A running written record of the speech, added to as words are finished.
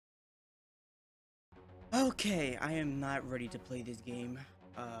Okay, I am not ready to play this game.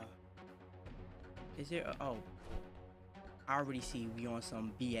 Is there? Oh, I already see we on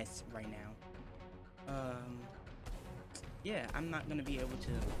some BS right now. Yeah, I'm not gonna be able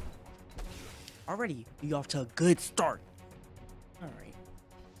to. Already, we off to a good start. All right.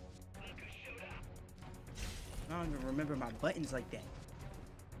 I don't even remember my buttons like that.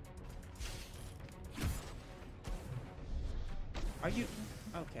 Are you?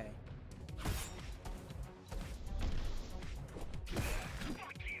 Okay.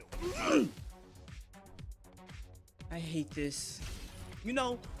 I hate this. You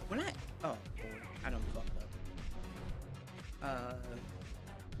know, when I... Oh, boy. I done fucked up.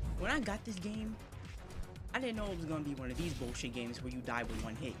 When I got this game, I didn't know it was gonna be one of these bullshit games where you die with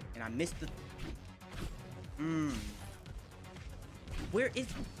one hit. And I missed the... Where is...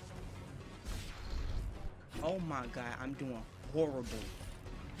 Oh my god, I'm doing horrible.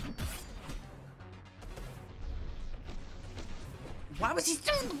 Why was he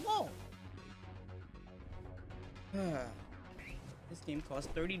still in the wall? This game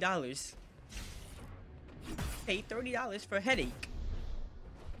costs $30. Pay $30 for a headache.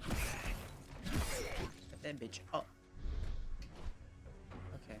 Set that bitch up.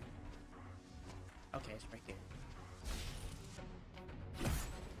 Okay. Okay, it's right there.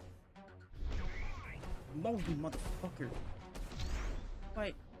 Moldy motherfucker.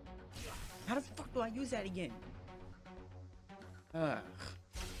 Like, how the fuck do I use that again? I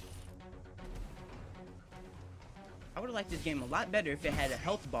would have liked this game a lot better if it had a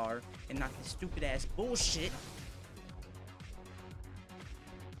health bar and not this stupid ass bullshit.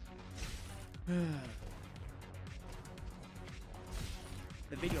 The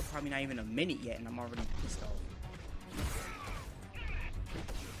video probably not even a minute yet and I'm already pissed off.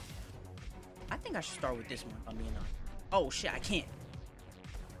 I think I should start with this one, if I'm being honest. Oh shit, I can't.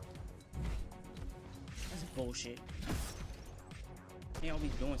 That's bullshit. They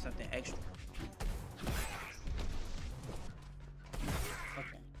always doing something extra.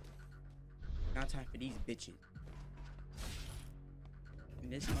 Okay. Now time for these bitches.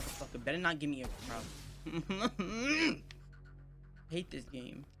 And this motherfucker better not give me a problem. Hate this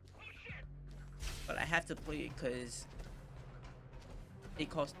game. But I have to play it because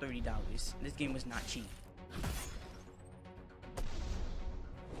it costs $30. This game was not cheap.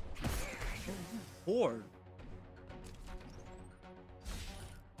 Whore.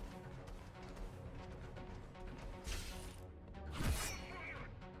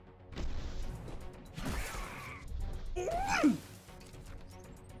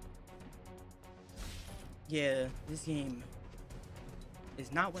 Yeah, this game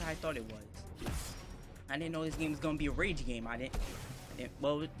is not what I thought it was. I didn't know this game was gonna be a rage game. I didn't.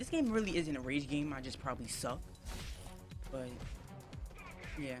 Well, this game really isn't a rage game. I just probably suck. But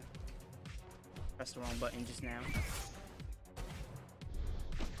yeah, pressed the wrong button just now.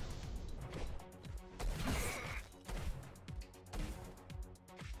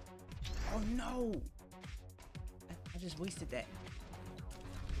 Oh no! I just wasted that.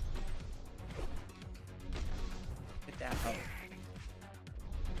 Get that out.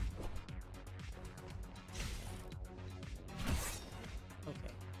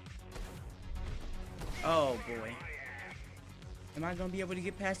 Okay. Oh boy. Am I gonna be able to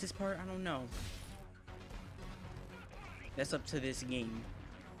get past this part? I don't know. That's up to this game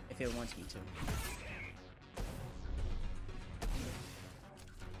if it wants me to.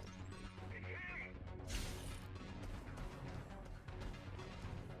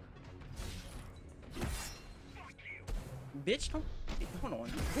 Bitch, don't... Hold on.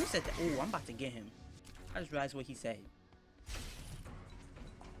 Who said that? Oh, I'm about to get him. I just realized what he said.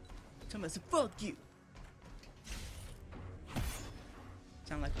 Someone said, fuck you.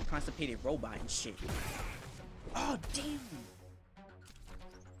 Sound like a constipated robot and shit. Oh, damn.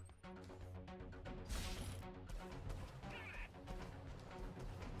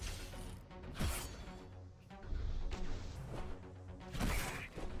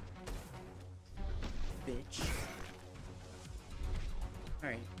 Bitch.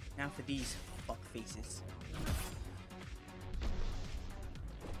 Alright, now for these fuck faces.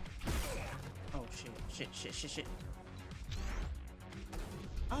 Oh shit.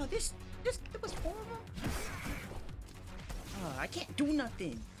 Oh, this was horrible. Oh, I can't do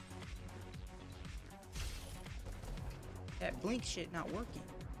nothing. That blink shit not working.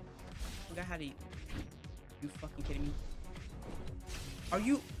 Forgot how to... You fucking kidding me? Are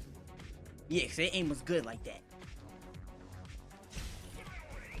you... Yeah, 'cause their aim was good like that.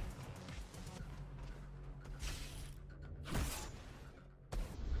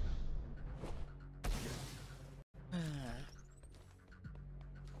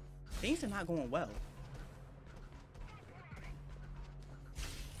 Things are not going well.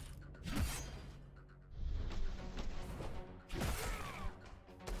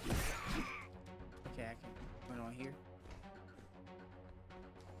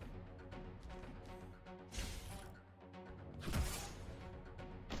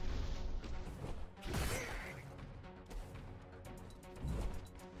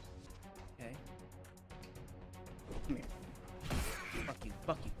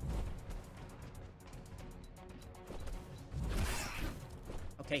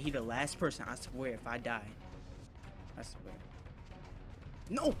 Okay, he the last person, I swear, if I die. I swear.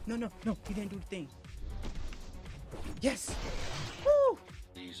 No, no, no, no, he didn't do the thing. Yes! Woo!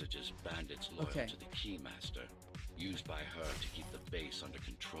 These are just bandits loyal to the Keymaster, used by her to keep the base under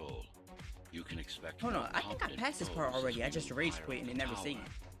control. You can expect. Hold on, I think I passed this part already. I just rage quit and it never saved.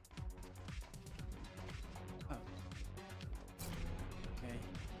 Oh. Okay.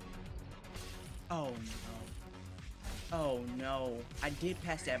 Oh no. Oh no. I did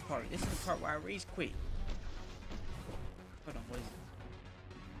pass that part. This is the part where I rage quit. Hold on, what is it?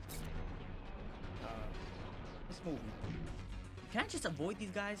 Let's move. Can I just avoid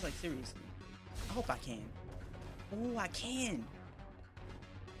these guys? Like, seriously. I hope I can. Oh, I can.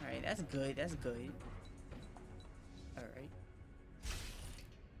 Alright, that's good. That's good. Alright.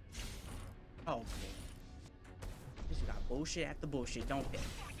 Oh, boy. This got bullshit after bullshit, don't they?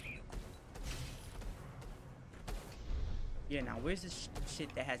 Yeah, now where's this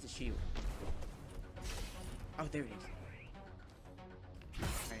shit that has the shield? Oh, there it is.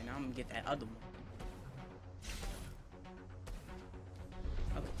 Alright, now I'm gonna get that other one.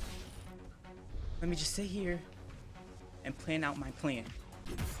 Okay. Let me just sit here and plan out my plan.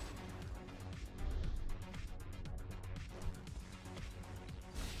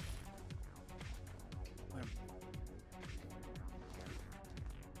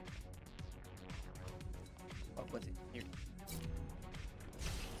 What was it? Here.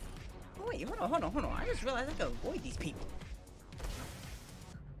 Oh wait, hold on. I just realized I can avoid these people.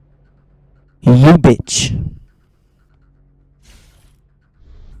 You bitch.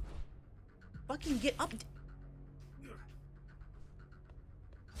 Fucking get up.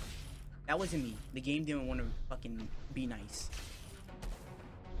 That wasn't me. The game didn't want to fucking be nice.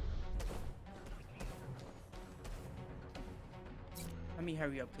 Let me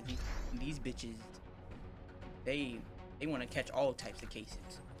hurry up, because these bitches, they want to catch all types of cases.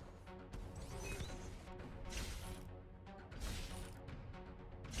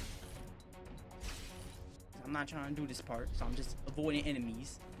 I'm not trying to do this part, so I'm just avoiding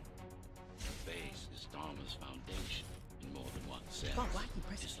enemies. The base is Dharma's foundation in more than one sense. Oh, why you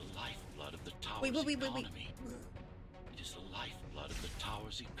press it is the lifeblood of the tower's wait. economy. It is the lifeblood of the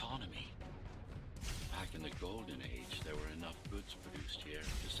tower's economy. Back in the Golden Age, there were enough goods produced here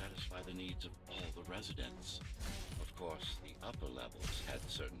to satisfy the needs of all the residents. Of course, the upper levels had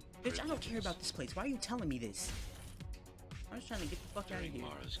certain Bitch, I don't care about this place. Why are you telling me this? I'm just trying to get the fuck out of here. During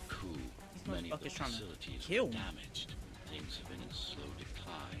Mara's coup, These many of the motherfuckers trying to facilities kill were me. damaged. Things have been in slow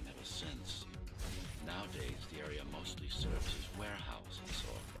decline ever since. Nowadays, the area mostly serves as warehouses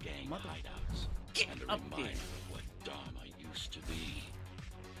or gang hideouts, and a reminder of what Dharma used to be.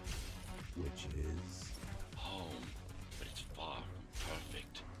 Which is home, but it's far from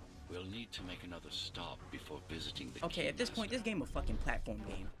perfect. We'll need to make another stop before visiting the Okay, at this point, this game a fucking platform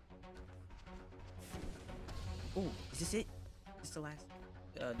game. Oh, is this it? Is this the last,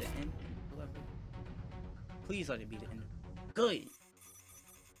 the end? Please let it be the end. Good.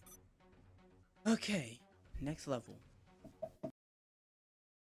 Okay, next level.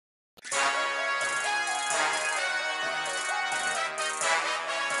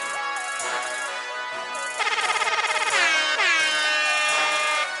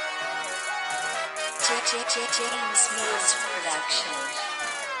 James Mills Production.